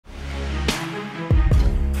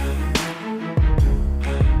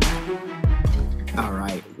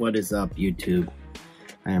What is up, YouTube?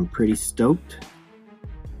 I am pretty stoked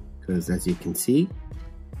because, as you can see,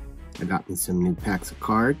 I got me some new packs of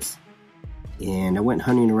cards, and I went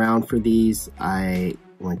hunting around for these. I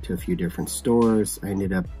went to a few different stores. I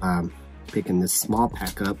ended up picking this small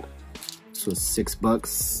pack up. This was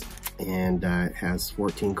 $6 and it has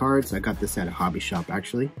 14 cards. I got this at a hobby shop,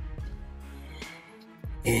 actually.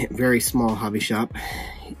 A very small hobby shop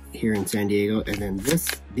here in San Diego. And then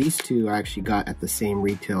these two I actually got at the same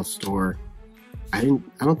retail store. I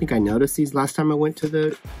don't think I noticed these last time I went to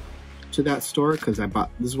that store, because this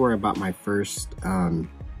is where I bought my first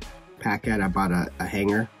pack at. I bought a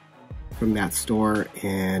hanger from that store,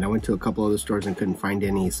 and I went to a couple other stores and couldn't find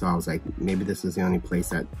any, so I was like, maybe this is the only place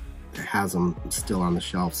that has them still on the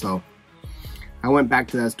shelf. So I went back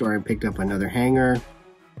to that store and picked up another hanger.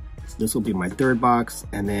 So this will be my third box.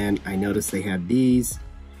 And then I noticed they have these.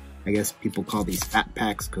 I guess people call these fat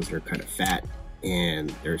packs because they're kind of fat,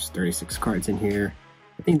 and there's 36 cards in here.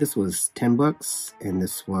 I think this was $10 and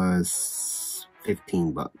this was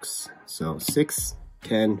 $15. So 6,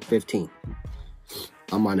 10, 15.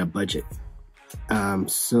 I'm on a budget.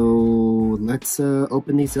 So let's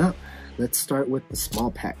open these up. Let's start with the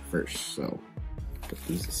small pack first. So put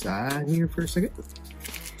these aside here for a second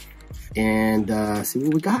and see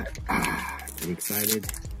what we got. Pretty excited.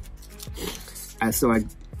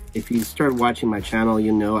 If you started watching my channel,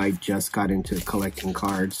 you know I just got into collecting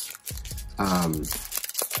cards. I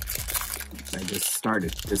just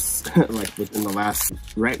started this like within the last,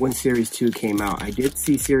 right when Series 2 came out. I did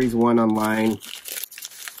see Series 1 online.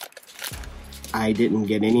 I didn't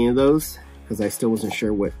get any of those because I still wasn't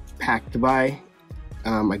sure what pack to buy.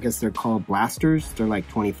 I guess they're called blasters. They're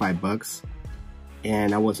like $25,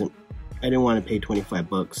 and I didn't want to pay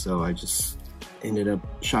 $25, so I just ended up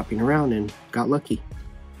shopping around and got lucky.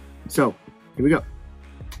 So here we go.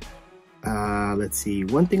 Let's see.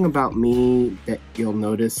 One thing about me that you'll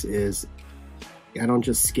notice is I don't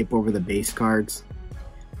just skip over the base cards,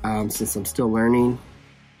 since I'm still learning,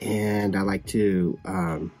 and I like to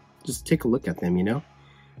just take a look at them, you know.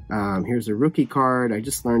 Here's a rookie card. I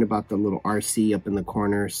just learned about the little RC up in the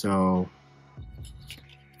corner, so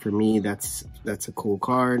for me that's a cool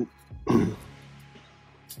card.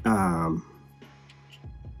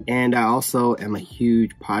 And I also am a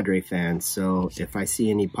huge Padre fan, so if I see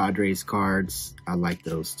any Padres cards, I like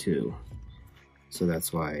those too. So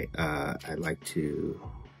that's why I like to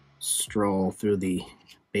stroll through the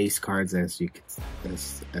base cards, as I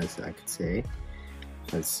could say.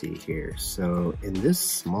 Let's see here. So in this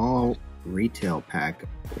small retail pack,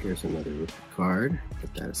 here's another rookie card.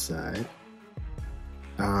 Put that aside.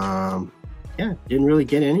 Yeah, didn't really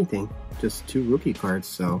get anything. Just 2 rookie cards.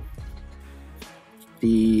 So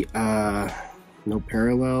the no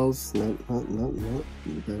parallels, no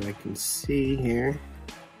that I can see here.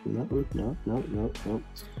 No.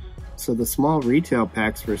 So the small retail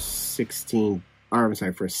packs for for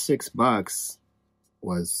 $6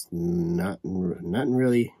 was nothing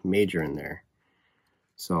really major in there.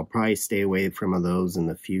 So I'll probably stay away from those in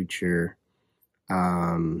the future.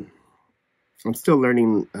 I'm still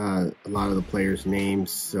learning a lot of the players' names,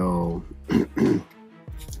 so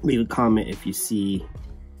leave a comment if you see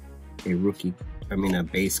a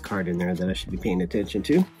base card in there that I should be paying attention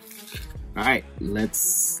to. All right,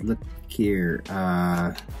 let's look here.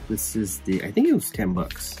 This is I think it was $10.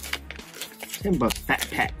 $10 fat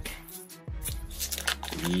pack.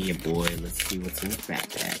 Yeah, boy, let's see what's in the fat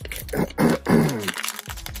pack.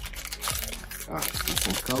 See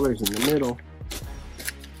some colors in the middle.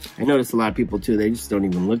 I noticed a lot of people too, they just don't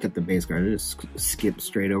even look at the base card. They just skip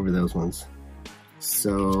straight over those ones.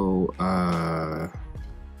 So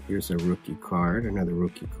here's a rookie card, another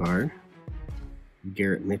rookie card.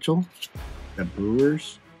 Garrett Mitchell, the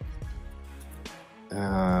Brewers.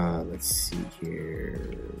 Let's see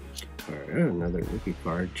here. Another rookie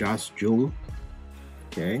card, Josh Jung.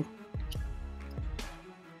 Okay.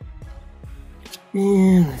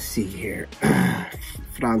 And let's see here.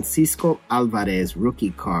 Francisco Alvarez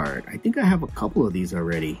rookie card. I think I have a couple of these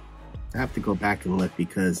already. I have to go back and look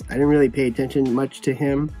because I didn't really pay attention much to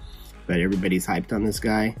him, but everybody's hyped on this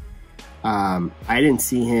guy. I didn't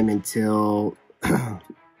see him until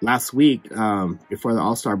last week, before the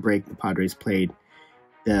All-Star break. The Padres played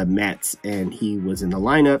the Mets, and he was in the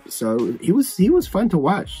lineup, so he was fun to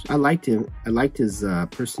watch. I liked him. I liked his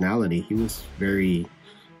personality. He was very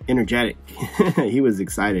energetic. He was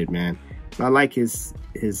excited, man. So I like his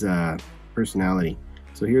personality.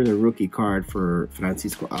 So here's a rookie card for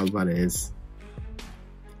Francisco Alvarez.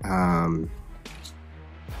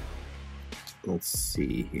 Let's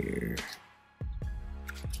see here.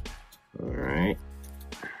 All right.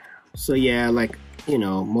 So yeah, like you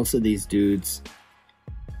know, most of these dudes,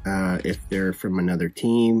 if they're from another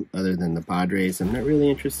team other than the Padres, I'm not really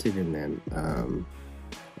interested in them.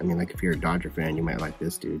 I mean, like if you're a Dodger fan, you might like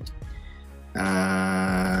this dude.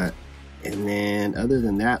 And then other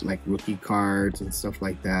than that, like rookie cards and stuff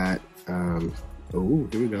like that. Oh,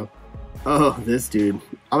 here we go. Oh, this dude.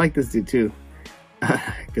 I like this dude too.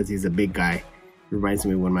 Because he's a big guy. Reminds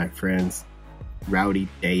me of one of my friends, Rowdy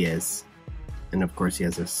Diaz. And of course he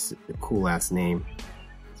has a cool ass name.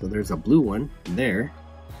 So there's a blue one there.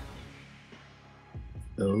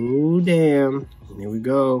 Oh damn. Here we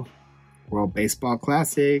go. World Baseball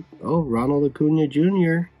Classic. Oh, Ronald Acuna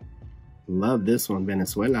Jr. Love this one.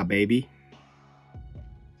 Venezuela, baby.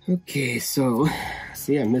 Okay, so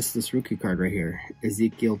see, I missed this rookie card right here.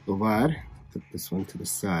 Ezequiel Tovar. Put this one to the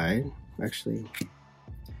side. Actually,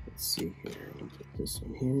 let's see here. I'll put this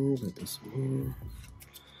one here. Put this one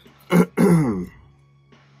here.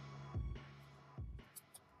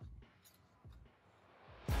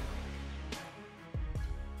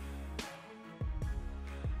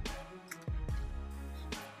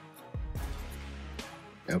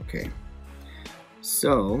 Okay,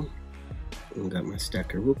 so I got my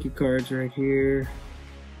stack of rookie cards right here,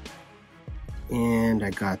 and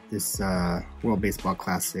I got this World Baseball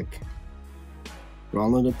Classic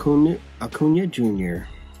Ronald Acuna Jr.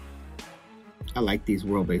 I like these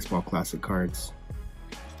World Baseball Classic cards.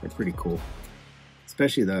 They're pretty cool,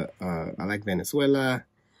 especially the I like Venezuela. A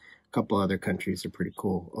couple other countries are pretty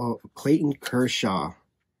cool. Oh, Clayton Kershaw,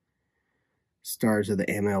 stars of the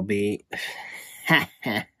MLB.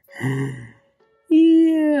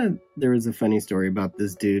 Yeah, there was a funny story about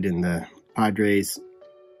this dude in the Padres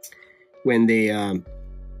when they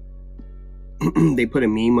they put a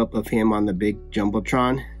meme up of him on the big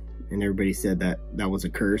jumbotron, and everybody said that that was a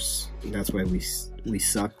curse. That's why we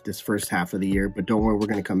sucked this first half of the year. But don't worry, we're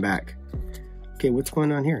gonna come back. Okay, what's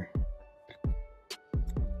going on here?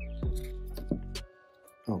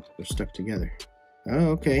 Oh, they're stuck together. Oh,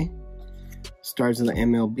 okay. Stars of the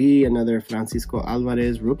MLB, another Francisco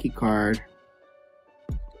Alvarez rookie card.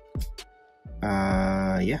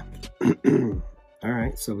 Yeah. All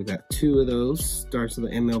right, so we got two of those stars of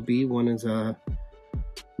the MLB. One is a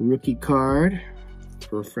rookie card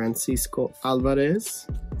for Francisco Alvarez,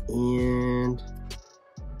 and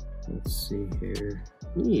let's see here.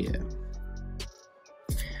 Yeah.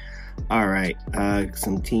 All right,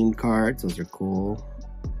 some team cards. Those are cool.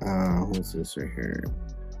 What's this right here?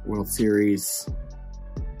 World Series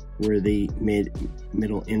worthy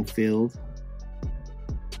middle infield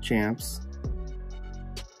champs.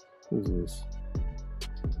 Who's this?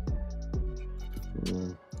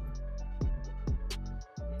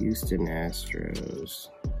 Houston Astros.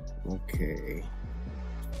 Okay.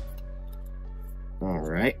 All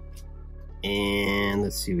right. And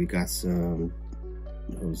let's see, we got some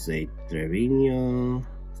Jose Trevino.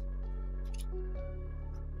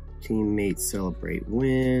 Teammates celebrate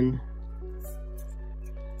win.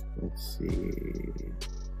 Let's see.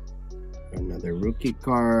 Another rookie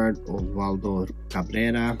card, Osvaldo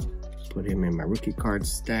Cabrera. Put him in my rookie card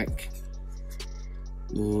stack.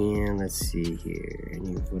 And let's see here.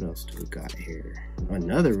 What else do we got here?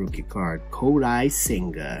 Another rookie card, Kodai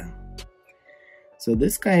Senga. So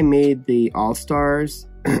this guy made the All-Stars,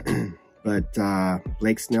 but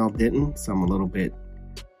Blake Snell didn't. So I'm a little bit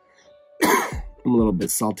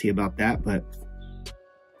salty about that. But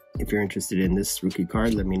if you're interested in this rookie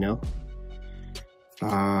card, let me know.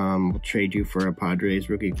 We'll trade you for a Padres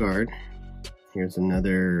rookie card. Here's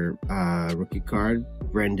another rookie card,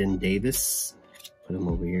 Brendan Davis. Put him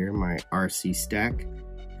over here, my RC stack.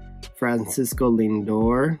 Francisco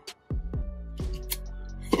Lindor.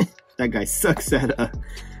 That guy sucks at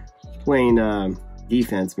playing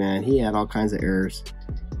defense, man. He had all kinds of errors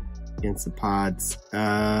against the Pods.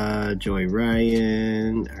 Joey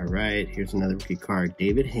Ryan. All right, here's another rookie card,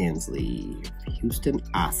 David Hensley, Houston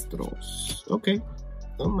Astros. Okay.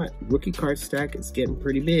 Oh, my rookie card stack is getting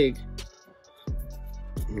pretty big.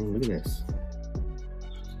 Look at this.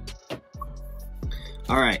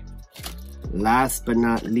 All right. Last but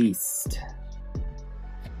not least,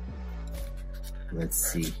 let's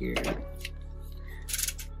see here.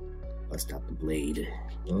 Bust out the blade.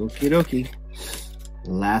 Okie dokie.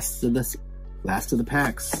 Last of the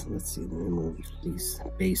packs. Let's see. Let me move these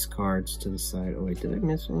base cards to the side. Oh wait, did I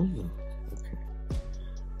miss one? Okay.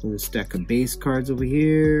 There's a stack of base cards over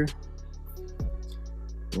here.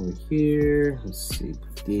 Over here. Let's see.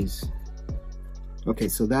 Put these. Okay,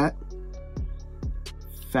 so that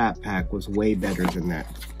fat pack was way better than that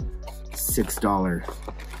 $6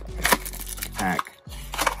 pack.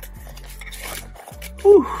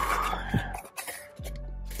 Whew.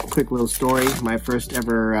 quick little story. My first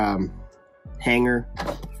ever hanger,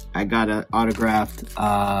 I got an autographed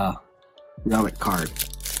relic card.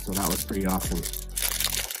 So that was pretty awesome.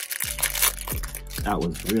 That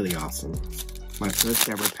was really awesome. My first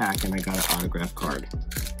ever pack and I got an autographed card.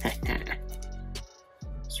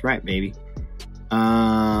 That's right, baby.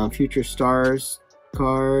 Future Stars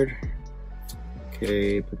card.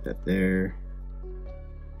 Okay, put that there.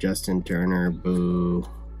 Justin Turner, boo.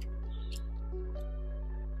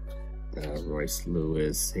 Royce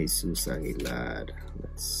Lewis, Jesus Aguilar.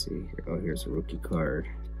 Let's see here. Oh, here's a rookie card.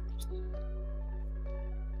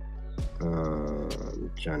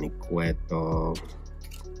 Johnny Cueto.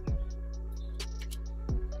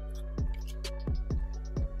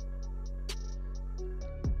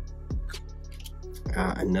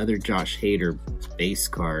 Another Josh Hader base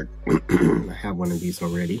card. I have one of these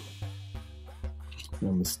already. I'm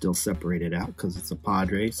gonna still separate it out because it's a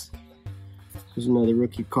Padres. There's another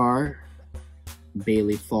rookie card.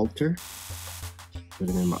 Bailey Falter. Put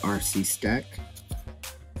him in my RC stack.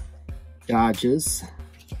 Dodgers.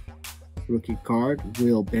 Rookie card.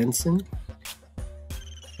 Will Benson.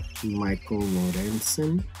 Michael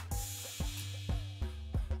Lorenzen.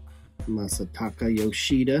 Masataka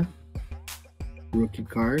Yoshida. Rookie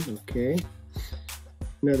card, okay.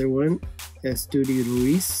 Another one, Estudio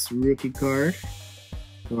Ruiz, rookie card.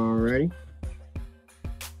 Alrighty.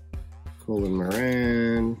 Colin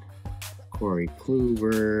Moran, Corey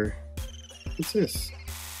Kluber. What's this?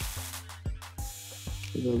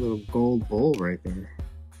 There's a little gold bowl right there.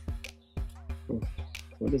 Oh,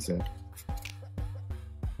 what is that?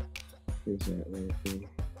 What is that right there?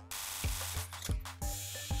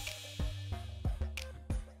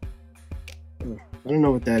 I don't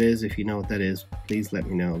know what that is. If you know what that is, please let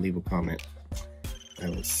me know. Leave a comment. I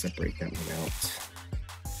will separate that one out.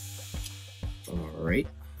 All right.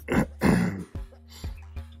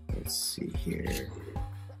 Let's see here.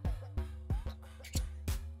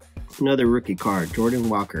 Another rookie card, Jordan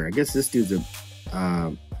Walker. I guess this dude's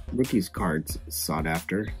a rookie's cards sought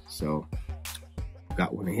after, so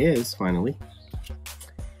got one of his finally.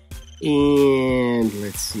 And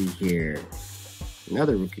let's see here.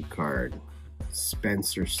 Another rookie card.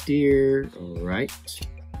 Spencer Steer, all right.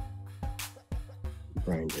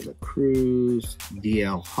 Brian De La Cruz,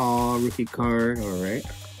 DL Hall, rookie card, all right.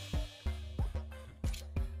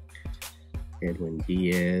 Edwin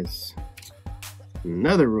Diaz,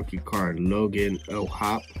 another rookie card, Logan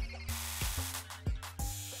O'Hop.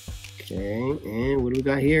 Okay, and what do we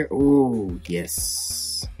got here? Oh,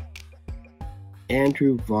 yes.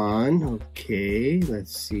 Andrew Vaughn, okay,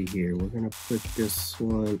 let's see here. We're gonna put this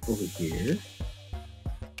one over here.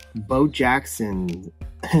 Bo Jackson,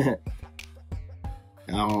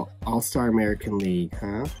 All-Star American League,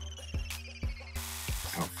 huh?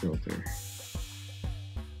 Outfielder.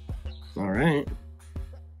 All right.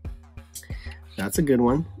 That's a good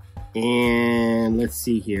one. And let's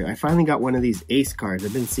see here. I finally got one of these ace cards.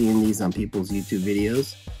 I've been seeing these on people's YouTube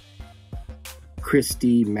videos.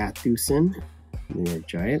 Christy Mathewson, New York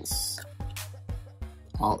Giants.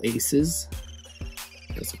 All aces.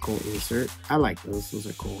 That's a cool insert. I like those. Those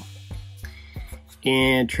are cool.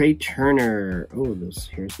 And Trey Turner. Oh, those.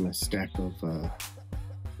 Here's my stack of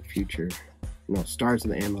future. No, stars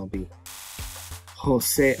of the MLB.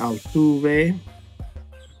 Jose Altuve.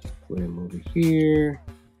 Put him over here.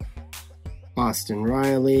 Austin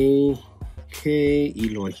Riley. Okay.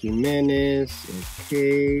 Eloy Jimenez.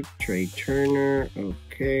 Okay. Trey Turner.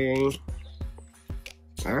 Okay.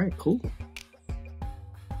 All right, cool.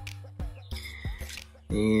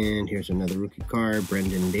 And here's another rookie card,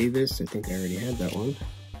 Brendan Davis. I think I already had that one.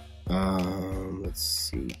 Let's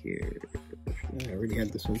see here. I already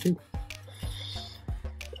had this one too.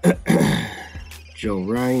 Joe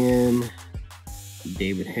Ryan,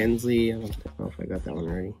 David Hensley. I don't know if I got that one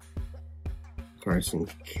already. Carson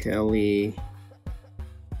Kelly,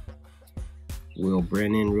 Will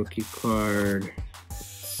Brennan, rookie card.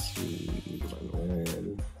 Let's see,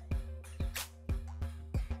 Manuel.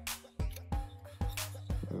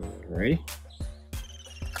 Alrighty.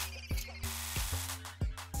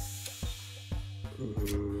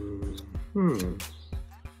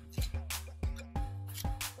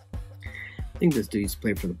 I think this dude used to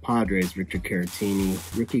play for the Padres, Richard Caratini.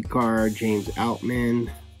 Rookie card, James Outman.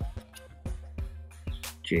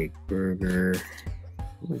 Jake Berger.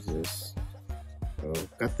 What is this? Oh,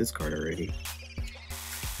 got this card already.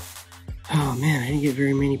 Oh man, I didn't get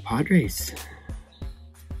very many Padres.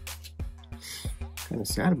 Kind of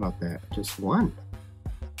sad about that. Just one.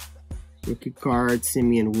 Rookie card,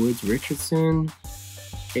 Simeon Woods Richardson.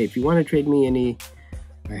 Hey, if you want to trade me any,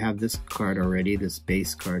 I have this card already, this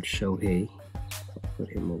base card, Shohei Put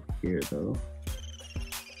him over here though.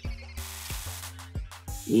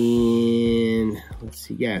 And let's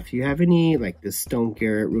see, yeah, if you have any like the Stone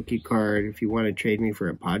Garrett rookie card, if you want to trade me for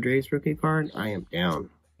a Padres rookie card, I am down.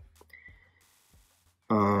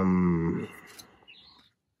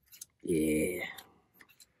 Yeah.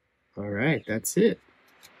 All right, that's it.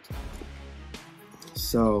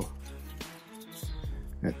 So,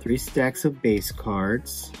 got 3 stacks of base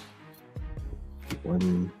cards.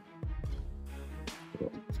 One,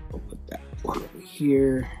 I'll put that one over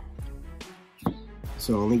here.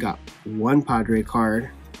 So only got 1 Padre card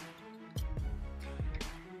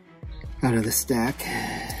out of the stack.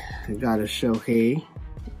 I got a Shohei.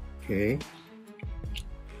 Okay.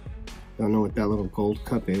 Don't know what that little gold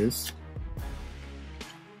cup is.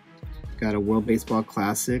 Got a World Baseball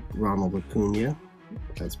Classic, Ronald Acuna.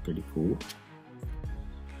 That's pretty cool.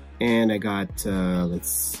 And I got, let's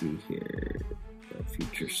see here,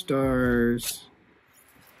 Future Stars,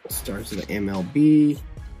 Stars of the MLB.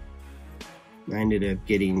 I ended up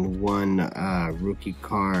getting 1 rookie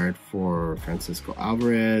card for Francisco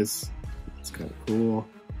Alvarez. It's kind of cool.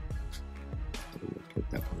 I'm gonna put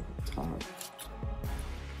that one on top.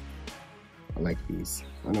 I like these.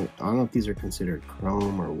 I don't know if these are considered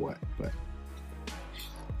chrome or what, but.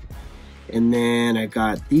 And then I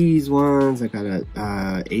got these ones. I got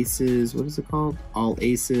a Aces. What is it called? All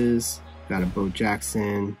Aces. Got a Bo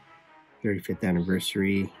Jackson 35th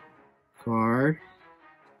anniversary card.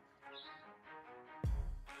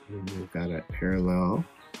 And we've got a parallel.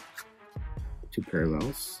 2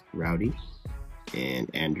 parallels. Rowdy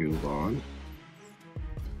and Andrew Vaughn.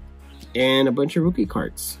 And a bunch of rookie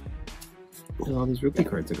cards. Look at all these rookie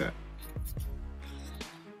cards I got.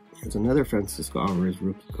 There's another Francisco Alvarez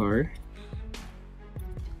rookie card.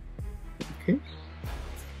 Okay.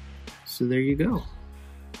 So there you go.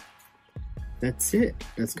 That's it.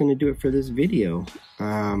 That's going to do it for this video.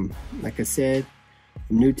 Like I said,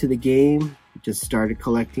 I'm new to the game. Just started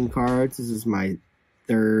collecting cards. This is my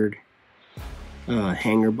 3rd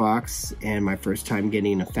hanger box and my first time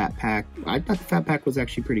getting a fat pack. I thought the fat pack was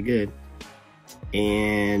actually pretty good.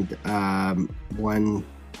 And 1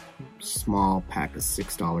 small pack, a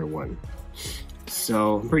 $6 one.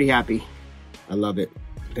 So I'm pretty happy. I love it.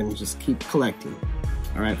 I'm gonna just keep collecting.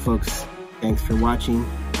 All right, folks. Thanks for watching.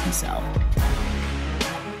 Peace out.